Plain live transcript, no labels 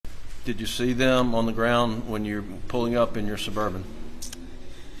Did you see them on the ground when you're pulling up in your Suburban?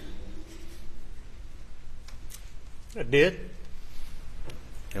 I did.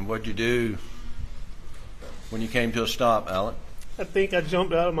 And what'd you do when you came to a stop, Alec? I think I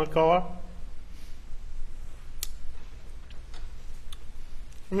jumped out of my car.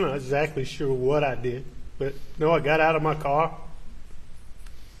 I'm not exactly sure what I did, but no, I got out of my car.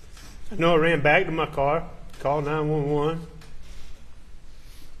 I know I ran back to my car, called 911.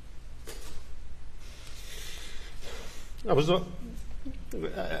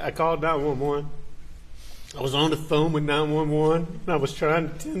 I called 911. I was on the phone with 911, and I was trying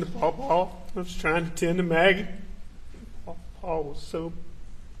to tend to Paul. I was trying to tend to Maggie. Paul was so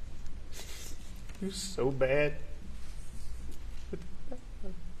bad.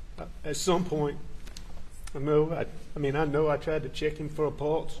 At some point, I know I tried to check him for a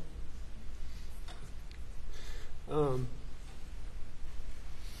pulse.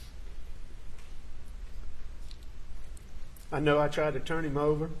 I know I tried to turn him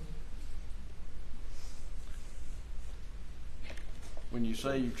over. When you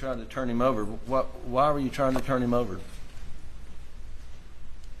say you tried to turn him over, why were you trying to turn him over?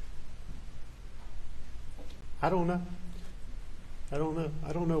 I don't know. I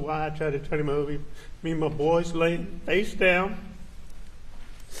don't know why I tried to turn him over. Me and my boys laying face down.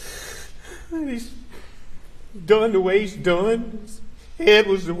 And he's done the way he's done. His head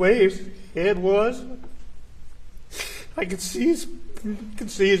was the way his head was. I could see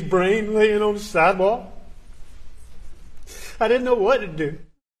his brain laying on the sidewalk. I didn't know what to do.